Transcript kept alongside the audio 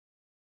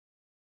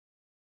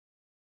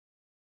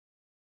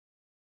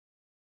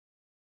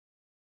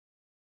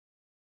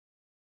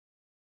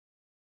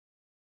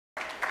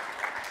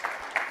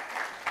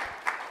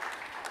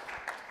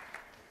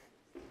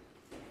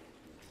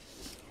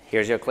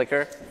Here's your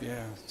clicker.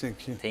 Yeah,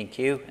 thank you. Thank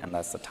you, and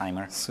that's the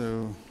timer.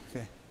 So,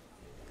 okay.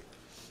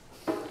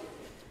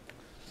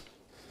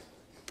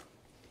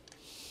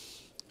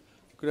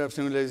 Good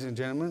afternoon, ladies and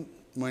gentlemen.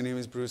 My name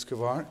is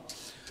Bruscavar.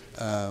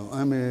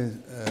 I'm a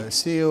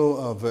CEO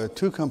of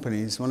two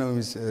companies. One of them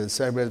is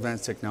Cyber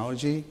Advanced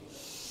Technology,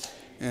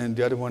 and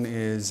the other one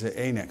is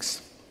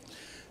ANEX.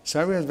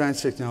 Cyber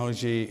Advanced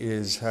Technology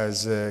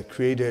has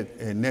created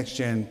a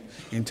next-gen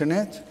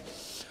internet,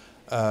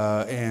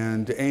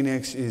 and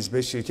ANEX is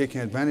basically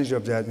taking advantage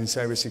of that in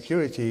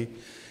cybersecurity,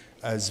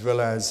 as well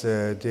as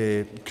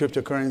the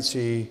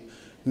cryptocurrency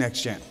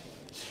next-gen.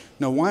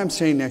 Now, why I'm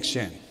saying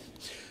next-gen?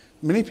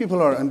 Many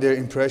people are under the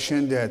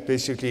impression that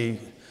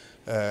basically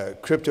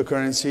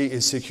cryptocurrency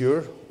is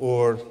secure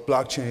or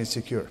blockchain is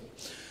secure.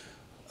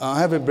 I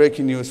have a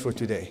breaking news for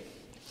today.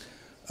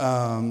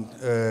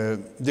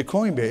 The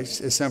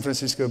Coinbase, a San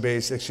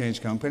Francisco-based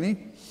exchange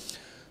company,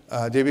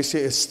 they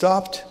basically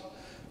stopped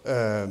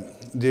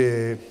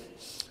the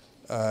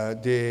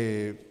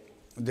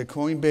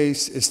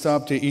Coinbase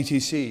stopped the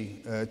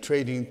ETC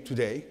trading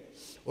today,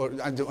 or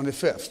on the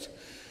 5th.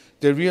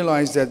 They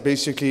realized that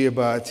basically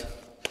about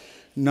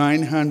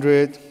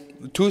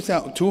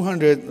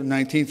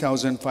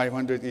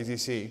 219,500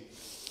 ETC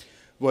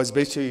was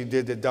basically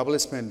did the double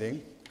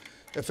spending.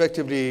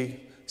 Effectively,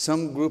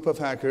 some group of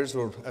hackers,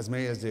 or as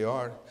many as they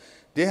are,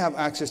 they have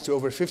access to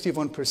over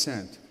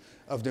 51%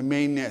 of the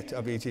main net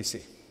of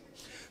ETC.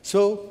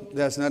 So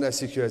that's not as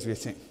secure as we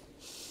think.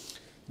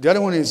 The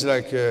other one is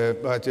like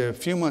about a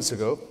few months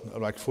ago,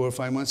 like 4 or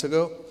 5 months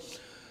ago,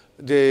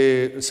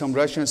 some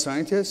Russian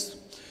scientists,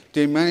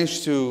 they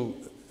managed to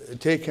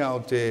take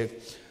out the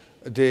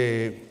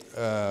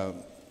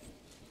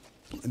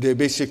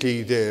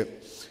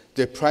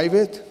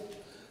private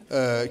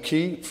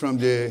key from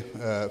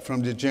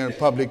the general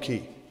public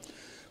key,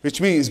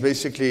 which means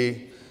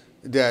basically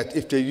that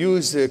if they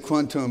use a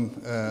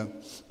quantum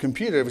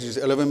computer, which is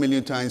 11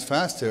 million times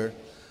faster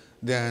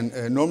than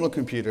a normal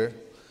computer,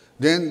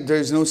 then there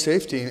is no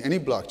safety in any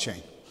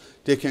blockchain.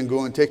 They can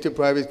go and take the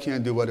private key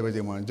and do whatever they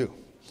want to do.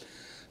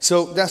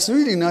 So that's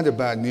really not a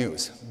bad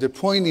news. The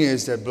point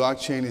is that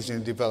blockchain is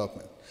in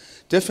development.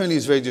 Definitely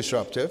is very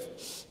disruptive.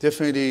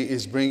 Definitely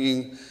is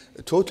bringing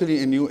totally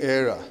a new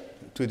era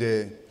to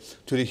the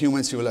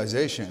human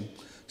civilization.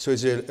 So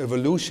it's an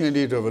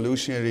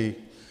revolutionary,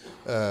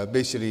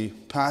 basically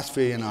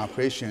pathway and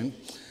operation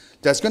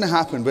that's going to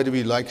happen whether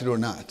we like it or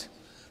not.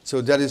 So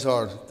that is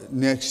our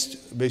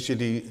next,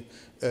 basically,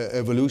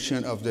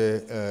 evolution of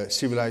the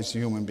civilized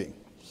human being.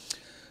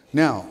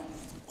 Now,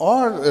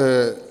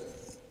 I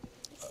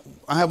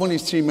have only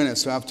 3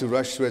 minutes, so I have to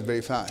rush through it very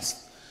fast.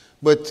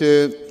 But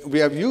we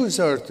have used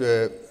our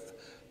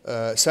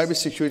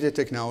cybersecurity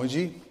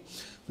technology.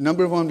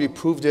 Number one, we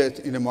proved it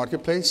in the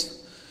marketplace.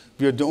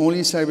 We are the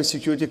only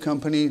cybersecurity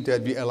company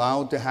that we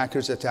allowed the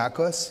hackers attack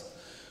us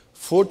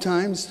 4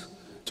 times,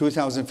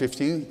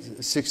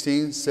 2015,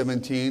 16,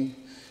 17,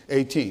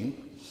 18,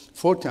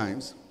 4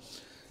 times.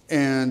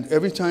 And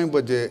every time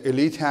with the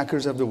elite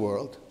hackers of the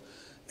world.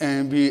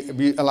 And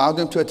we allowed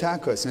them to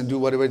attack us and do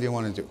whatever they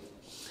want to do.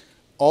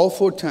 All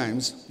 4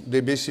 times,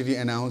 they basically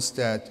announced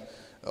that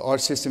our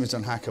system is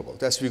unhackable.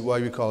 That's why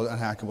we call it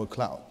unhackable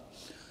cloud.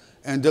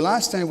 And the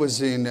last time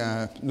was in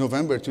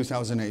November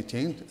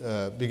 2018,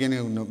 beginning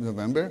of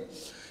November,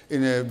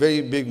 in a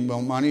very big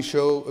money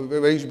show, a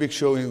very big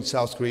show in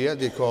South Korea.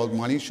 They called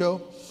Money Show.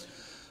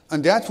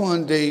 And that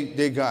one,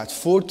 they got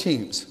 4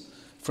 teams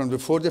from the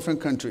 4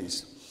 different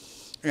countries.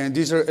 And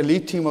these are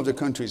elite team of the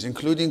countries,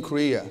 including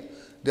Korea,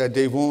 that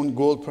they won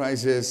gold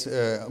prizes,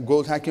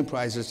 gold hacking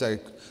prizes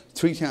like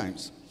 3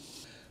 times.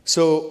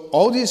 So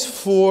all these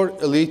 4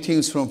 elite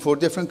teams from 4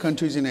 different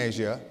countries in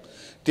Asia,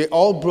 they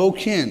all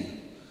broke in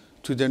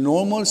to the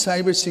normal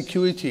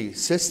cybersecurity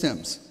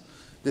systems,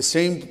 the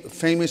same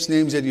famous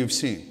names that you've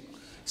seen,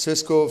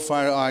 Cisco,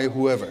 FireEye,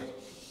 whoever.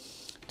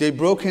 They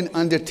broke in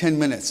under 10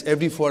 minutes,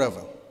 every 4 of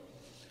them.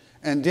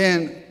 And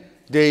then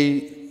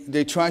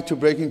they tried to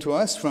break into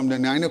us from the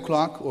 9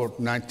 o'clock or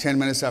 10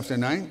 minutes after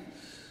 9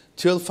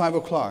 till 5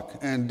 o'clock,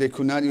 and they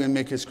could not even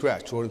make a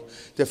scratch. Or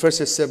the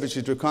first step, which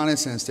is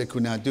reconnaissance, they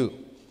could not do.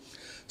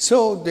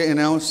 So they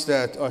announced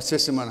that our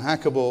system is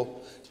unhackable.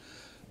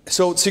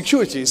 So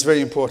security is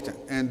very important,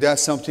 and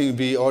that's something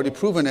we already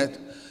proven it.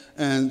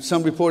 And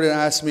some reporter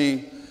asked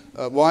me,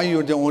 why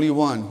you're the only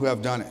one who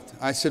have done it?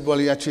 I said, well,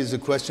 actually, it's a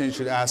question you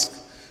should ask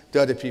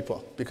the other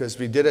people, because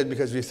we did it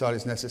because we thought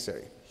it's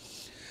necessary.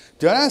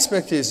 The other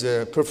aspect is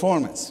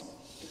performance.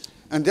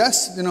 And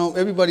that's,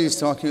 everybody is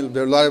talking,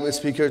 there are a lot of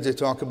speakers, they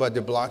talk about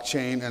the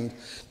blockchain, and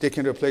they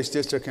can replace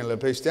this, they can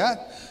replace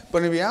that.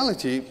 But in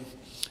reality,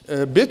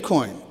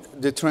 Bitcoin,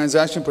 the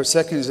transaction per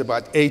second is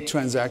about 8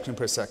 transactions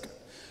per second.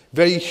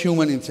 Very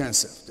human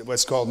intensive,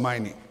 what's called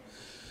mining.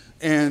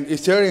 And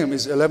Ethereum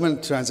is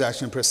 11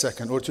 transactions per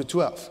second, or to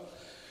 12.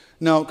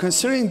 Now,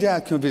 considering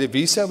that with a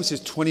Visa, which is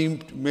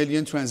 20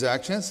 million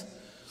transactions,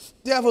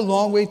 they have a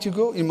long way to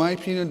go. In my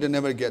opinion, they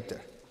never get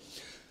there.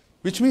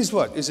 Which means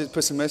what? Is it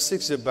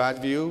pessimistic? Is it a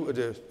bad view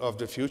of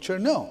the future?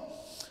 No.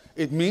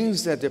 It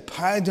means that the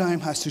paradigm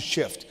has to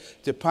shift.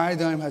 The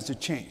paradigm has to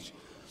change.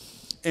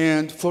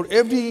 And for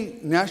every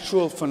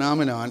natural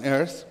phenomenon on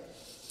Earth,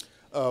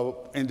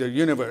 in the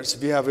universe,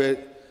 we have a,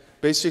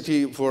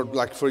 basically, for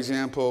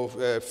example,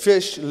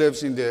 fish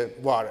lives in the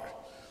water,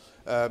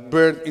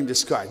 bird in the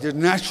sky. They're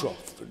natural.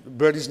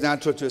 Bird is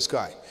natural to the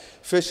sky.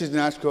 Fish is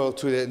natural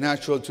to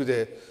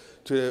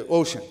the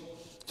ocean,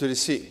 to the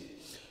sea.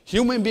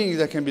 Human beings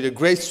that can be the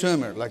great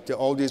swimmer, like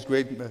all these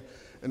great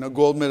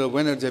gold medal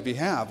winners that we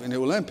have in the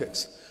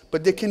Olympics,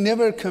 but they can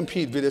never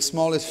compete with the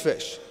smallest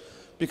fish,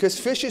 because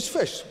fish is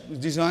fish,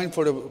 designed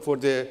for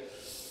the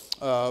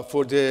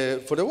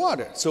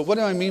water. So what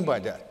do I mean by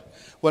that?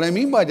 What I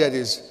mean by that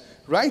is,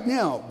 right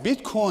now,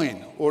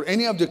 Bitcoin or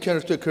any of the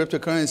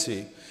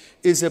cryptocurrency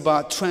is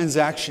about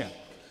transaction.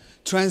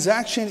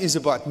 Transaction is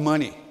about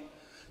money.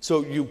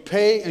 So you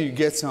pay and you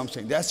get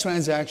something. That's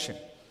transaction.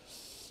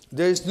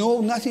 There is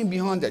nothing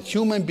beyond that.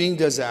 Human being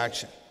does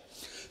action.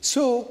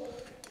 So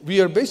we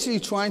are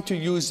basically trying to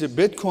use the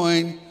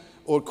Bitcoin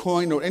or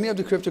coin or any of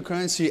the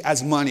cryptocurrency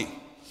as money.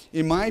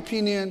 In my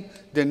opinion,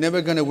 they're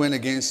never going to win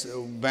against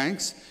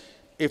banks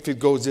if it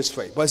goes this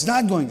way. But it's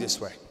not going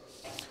this way.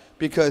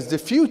 Because the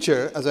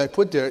future, as I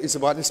put there, is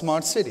about a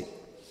smart city.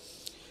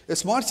 A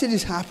smart city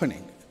is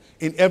happening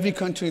in every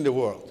country in the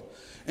world.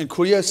 And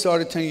Korea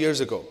started 10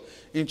 years ago.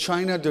 In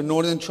China, the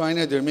northern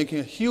China, they're making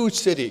a huge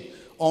city,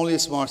 only a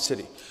smart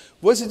city.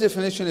 What's the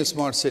definition of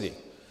smart city?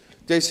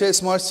 They say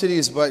smart city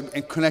is by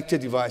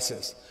connected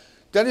devices.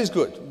 That is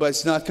good, but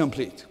it's not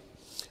complete.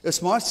 A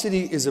smart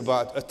city is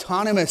about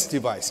autonomous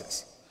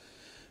devices,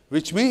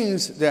 which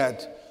means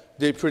that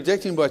they're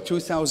predicting by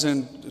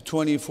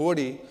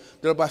 2020-40,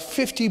 there are about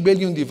 50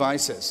 billion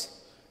devices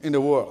in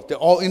the world. They're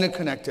all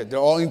interconnected. They're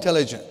all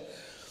intelligent.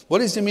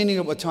 What is the meaning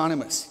of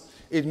autonomous?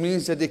 It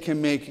means that they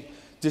can make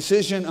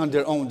decisions on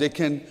their own. They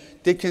can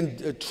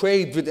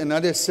trade with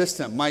another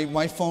system.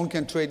 My phone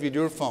can trade with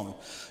your phone.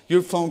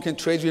 Your phone can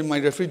trade with my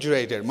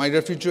refrigerator. My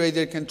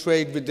refrigerator can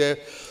trade with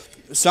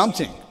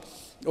something,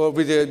 or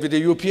with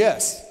the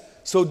UPS.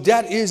 So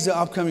that is the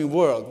upcoming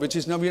world, which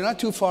is now, we're not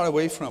too far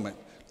away from it.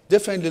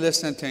 Definitely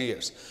less than 10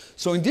 years.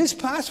 So in this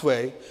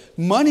pathway,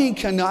 money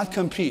cannot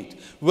compete.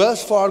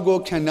 Wells Fargo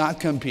cannot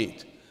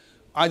compete.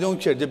 I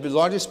don't care. The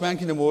largest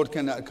bank in the world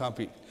cannot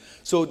compete.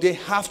 So they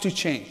have to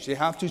change. They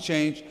have to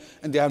change,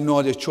 and they have no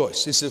other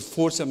choice. This is a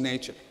force of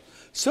nature.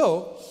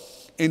 So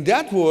in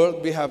that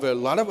world, we have a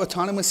lot of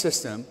autonomous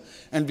system,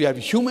 and we have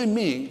a human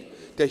being.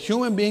 The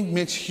human being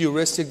makes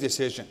heuristic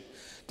decision.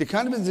 The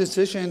kind of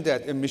decision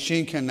that a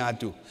machine cannot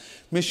do.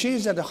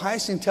 Machines at the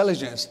highest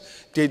intelligence,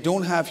 they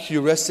don't have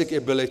heuristic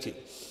ability.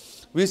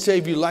 We say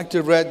we like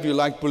the red, we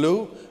like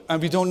blue,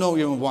 and we don't know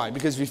even why,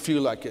 because we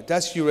feel like it.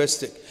 That's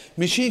heuristic.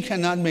 Machine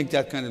cannot make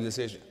that kind of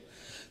decision.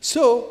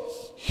 So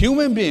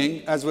human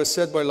being, as was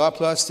said by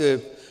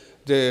Laplace,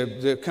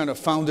 the kind of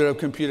founder of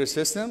computer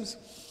systems,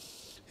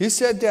 he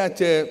said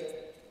that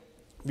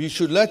we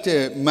should let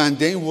the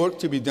mundane work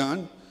to be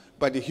done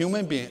by the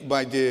human being,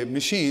 by the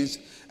machines,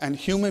 and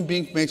human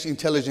being makes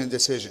intelligent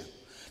decision.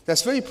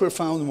 That's very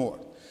profound word.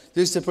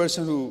 This is the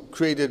person who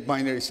created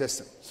binary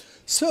system.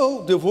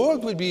 So the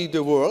world will be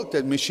the world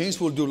that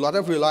machines will do a lot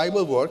of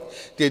reliable work.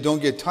 They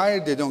don't get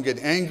tired, they don't get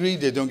angry,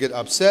 they don't get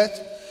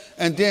upset.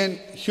 And then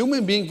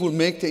human beings will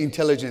make the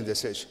intelligent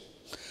decision.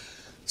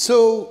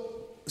 So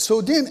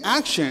then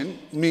action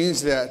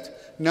means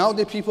that now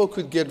the people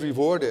could get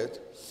rewarded.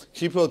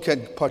 People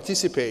can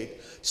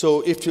participate.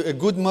 So if you're a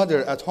good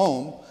mother at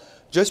home,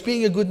 just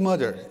being a good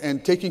mother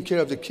and taking care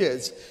of the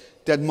kids,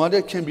 that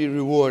mother can be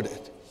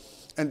rewarded.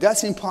 And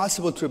that's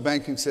impossible through a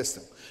banking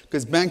system,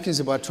 because banking is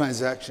about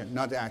transaction,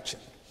 not action.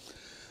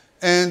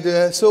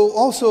 And so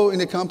also in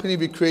the company,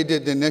 we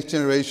created the next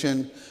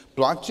generation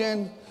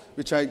blockchain,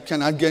 which I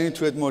cannot get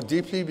into it more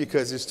deeply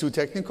because it's too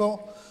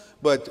technical.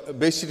 But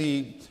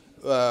basically,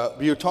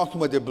 we are talking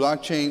about the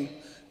blockchain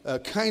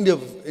kind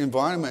of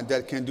environment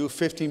that can do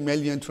 50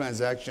 million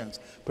transactions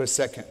per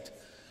second,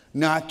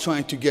 not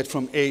trying to get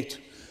from 8.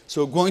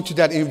 So going to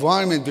that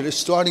environment, we're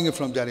starting it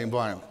from that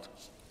environment.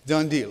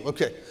 Done deal.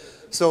 Okay.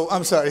 So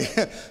I'm sorry.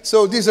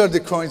 So these are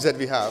the coins that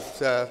we have.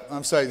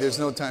 I'm sorry, there's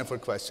no time for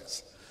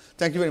questions.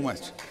 Thank you very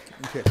much.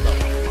 Okay.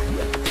 Bye.